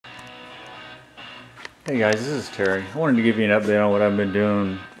Hey guys, this is Terry. I wanted to give you an update on what I've been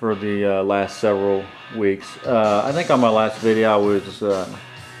doing for the last several weeks. I think on my last video I was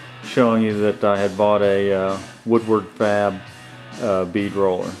showing you that I had bought a Woodward Fab bead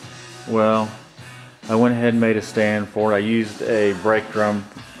roller. Well, I went ahead and made a stand for it. I used a brake drum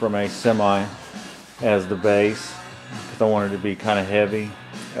from a semi as the base because I wanted it to be kind of heavy.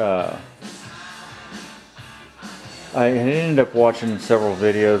 I ended up watching several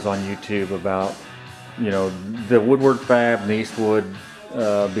videos on YouTube about, you know, the Woodward Fab and the Eastwood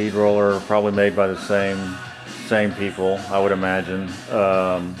bead roller are probably made by the same people, I would imagine.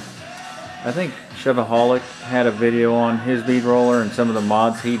 I think Chevaholic had a video on his bead roller and some of the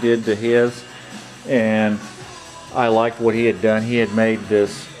mods he did to his, and I liked what he had done. He had made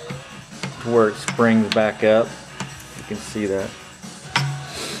this to where it springs back up. You can see that.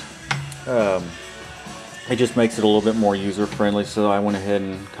 It just makes it a little bit more user friendly, so I went ahead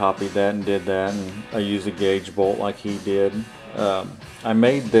and copied that and did that, and I used a gauge bolt like he did. I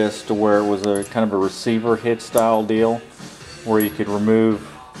made this to where it was a kind of a receiver hitch style deal where you could remove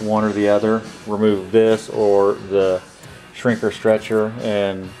one or the other, remove this or the shrinker stretcher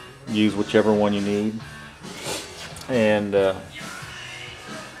and use whichever one you need. And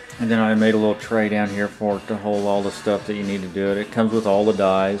then I made a little tray down here for it to hold all the stuff that you need to do it. It comes with all the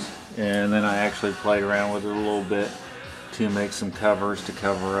dies. And then I actually played around with it a little bit to make some covers to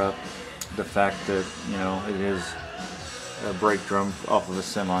cover up the fact that, you know, it is a brake drum off of a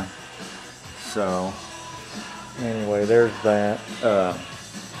semi. So anyway, there's that. I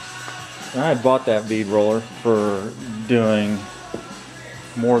had bought that bead roller for doing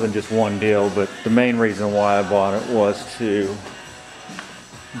more than just one deal, but the main reason why I bought it was to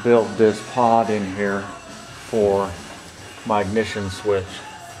build this pod in here for my ignition switch.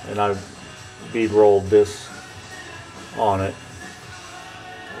 And I bead rolled this on it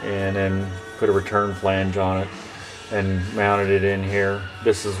and then put a return flange on it and mounted it in here.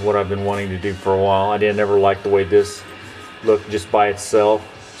 This is what I've been wanting to do for a while. I didn't ever like the way this looked just by itself,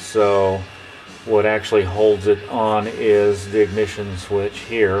 so what actually holds it on is the ignition switch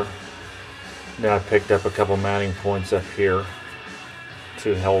here. Then I picked up a couple mounting points up here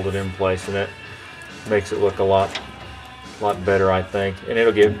to hold it in place, and it makes it look a lot better, I think, and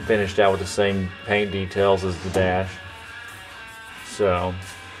it'll get finished out with the same paint details as the dash. So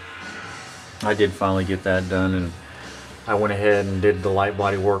I did finally get that done, and I went ahead and did the light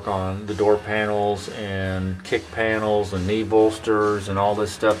body work on the door panels and kick panels and knee bolsters and all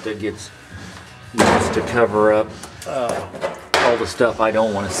this stuff that gets used to cover up all the stuff I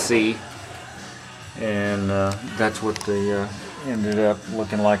don't want to see. And that's what they ended up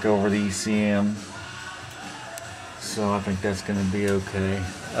looking like over the ECM. So I think that's going to be okay.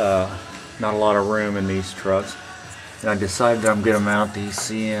 Not a lot of room in these trucks. And I decided I'm going to mount the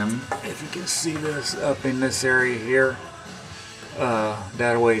ECM, if you can see this, up in this area here.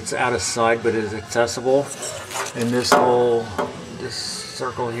 That way it's out of sight but is accessible. And this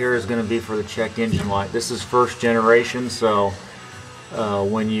circle here is going to be for the check engine light. This is first generation, so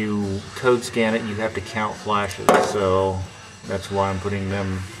when you code scan it you have to count flashes. So that's why I'm putting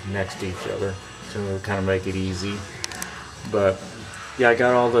them next to each other, to kind of make it easy. But yeah, I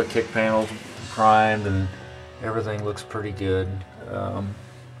got all the kick panels primed and everything looks pretty good.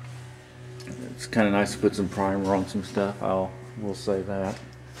 It's kind of nice to put some primer on some stuff, we'll say that.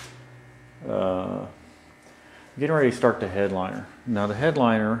 Getting ready to start the headliner. Now the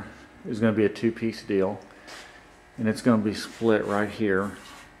headliner is going to be a two-piece deal, and it's going to be split right here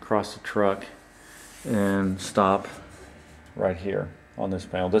across the truck and stop right here on this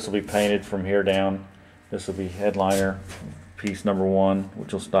panel. This will be painted from here down. This will be headliner piece number 1,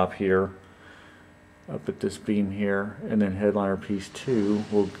 which will stop here up at this beam here, and then headliner piece 2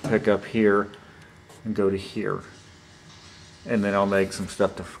 will pick up here and go to here. And then I'll make some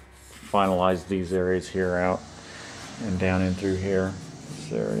stuff to finalize these areas here out and down in through here,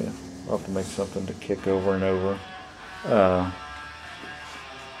 this area. I'll have to make something to kick over and over. I've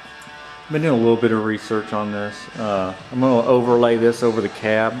been doing a little bit of research on this. I'm going to overlay this over the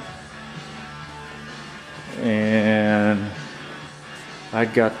cab. And I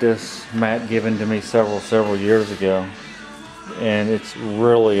got this mat given to me several years ago, and it's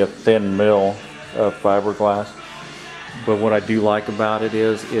really a thin mill of fiberglass. But what I do like about it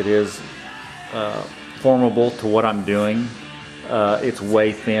is formable to what I'm doing. It's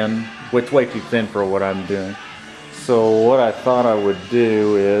way thin. It's way too thin for what I'm doing. So what I thought I would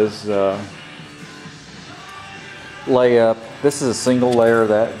do is lay up. This is a single layer of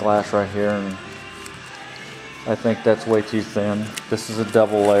that glass right here, and I think that's way too thin. This is a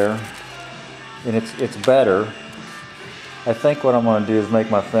double layer, and it's better I think what I'm going to do is make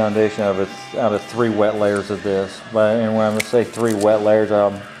my foundation out of 3 wet layers of this. And when I'm going to say 3 wet layers,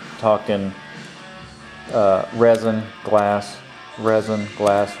 I'm talking resin, glass, resin,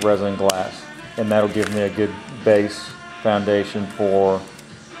 glass, resin, glass. And that'll give me a good base foundation for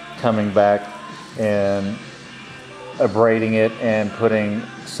coming back and abrading it and putting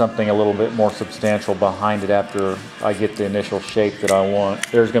something a little bit more substantial behind it after I get the initial shape that I want.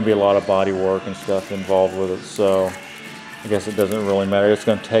 There's going to be a lot of body work and stuff involved with it, so I guess it doesn't really matter. It's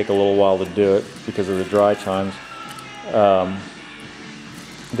going to take a little while to do it because of the dry times.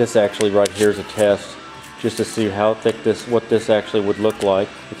 This actually right here is a test just to see how thick what this actually would look like,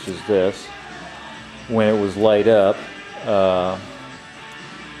 which is this, when it was laid up.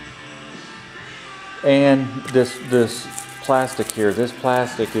 And this plastic here, this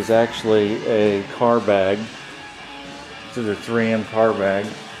plastic is actually a car bag. This is a 3M car bag,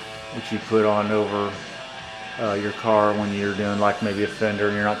 which you put on over your car when you're doing like maybe a fender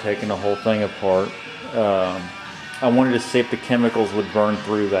and you're not taking the whole thing apart. I wanted to see if the chemicals would burn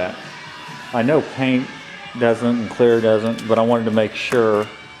through that. I know paint doesn't and clear doesn't, but I wanted to make sure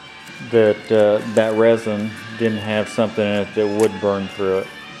that that resin didn't have something in it that would burn through it.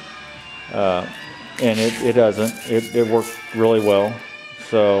 And it doesn't. It worked really well.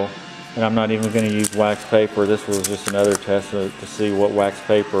 So, and I'm not even going to use wax paper. This was just another test to see what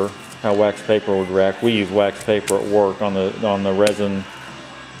how wax paper would react. We use wax paper at work on the resin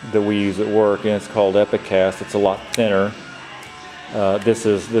that we use at work, and it's called epocast. It's a lot thinner.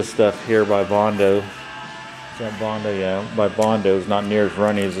 This stuff here by Bondo. Is that Bondo? Yeah, by Bondo is not near as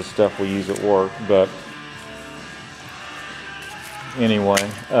runny as the stuff we use at work. But anyway.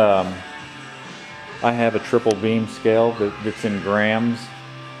 I have a triple beam scale that's in grams,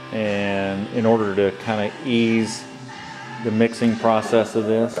 and in order to kind of ease the mixing process of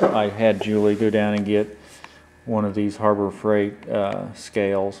this, I had Julie go down and get one of these Harbor Freight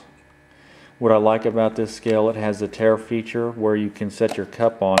scales. What I like about this scale, it has the tare feature where you can set your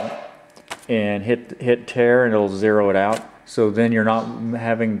cup on it and hit tare and it'll zero it out. So then you're not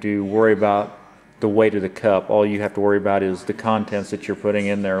having to worry about the weight of the cup. All you have to worry about is the contents that you're putting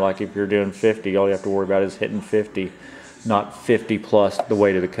in there. Like if you're doing 50, all you have to worry about is hitting 50, not 50 plus the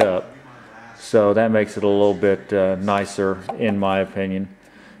weight of the cup. So that makes it a little bit nicer in my opinion.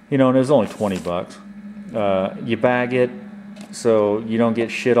 You know, and it was only 20 bucks. You bag it so you don't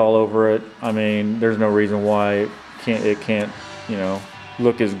get shit all over it. I mean, there's no reason why it can't, you know,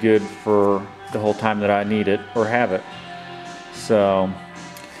 look as good for the whole time that I need it or have it. So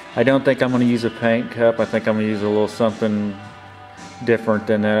I don't think I'm going to use a paint cup. I think I'm going to use a little something different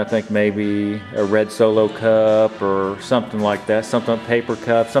than that. I think maybe a red Solo cup or something like that. Something, paper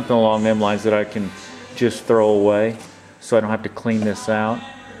cup, something along them lines that I can just throw away so I don't have to clean this out.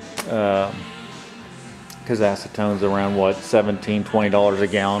 Because acetone's around, what, $17, $20 a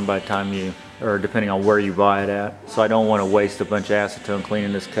gallon by the time you, or depending on where you buy it at. So I don't want to waste a bunch of acetone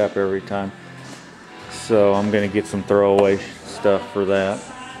cleaning this cup every time. So I'm going to get some throwaway stuff for that.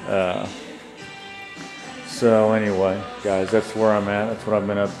 So anyway, guys, that's where I'm at. That's what I've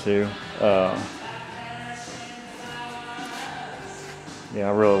been up to. Yeah,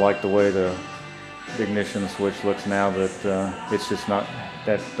 I really like the way the ignition switch looks now that it's just not,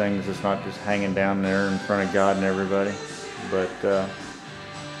 that thing's just not just hanging down there in front of God and everybody. But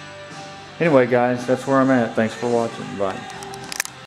anyway, guys, that's where I'm at. Thanks for watching. Bye.